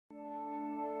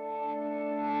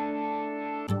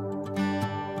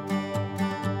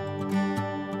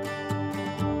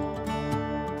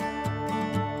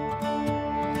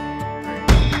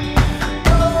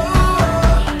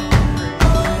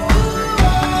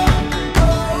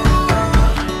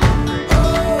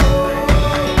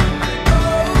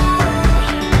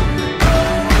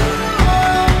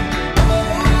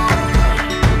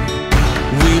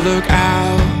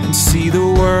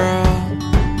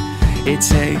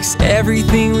takes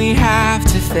everything we have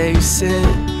to face it.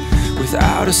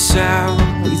 Without a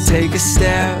sound, we take a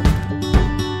step.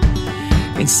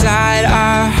 Inside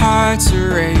our hearts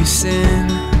are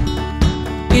racing.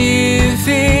 If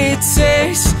it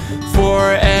takes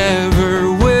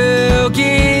forever, we'll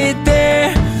get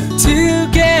there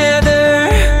together.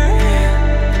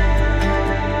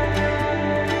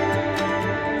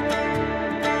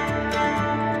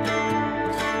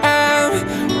 I'm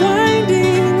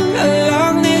winding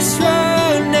along this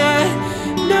road, not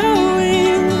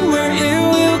knowing where it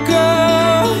will go.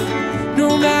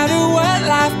 No matter what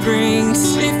life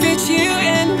brings, if it's you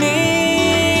and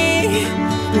me,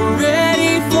 we're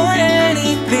ready for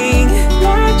anything.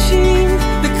 Watching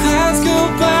the clouds go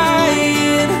by,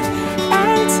 in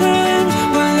our time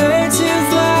we'll learn to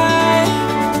fly.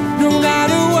 No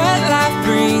matter what life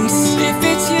brings, if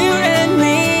it's you and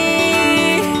me,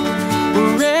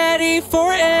 we're ready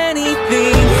for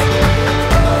anything.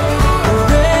 We're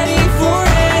ready for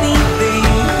anything.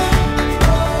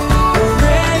 We're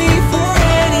ready for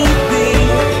anything.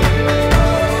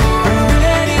 We're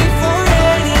ready for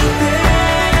anything.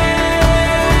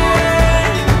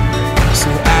 So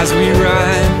as we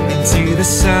run into the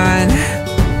sun,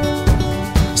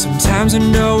 sometimes I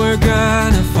know we're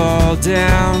gonna fall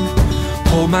down.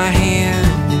 Hold my hand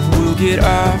and we'll get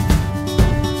up.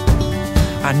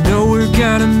 I know we're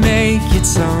gonna make it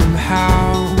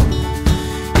somehow.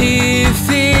 If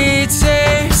it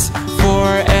takes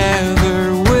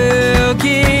forever, we'll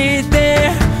get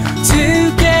there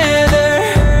together.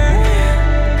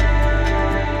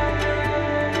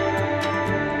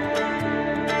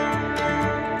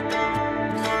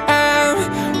 I'm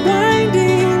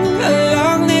winding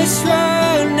along this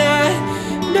road, not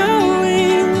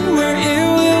knowing where it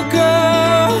will go.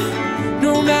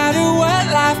 No matter what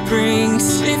life brings,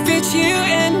 if it's you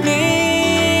and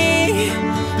me,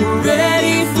 we're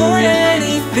ready for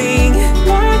anything.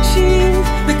 Watching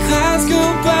the clouds go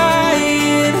by,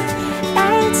 in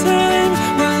our time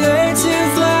we'll learn to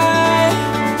fly.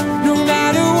 No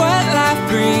matter what life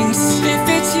brings, if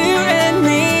it's you and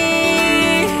me,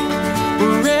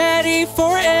 we're ready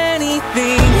for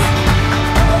anything.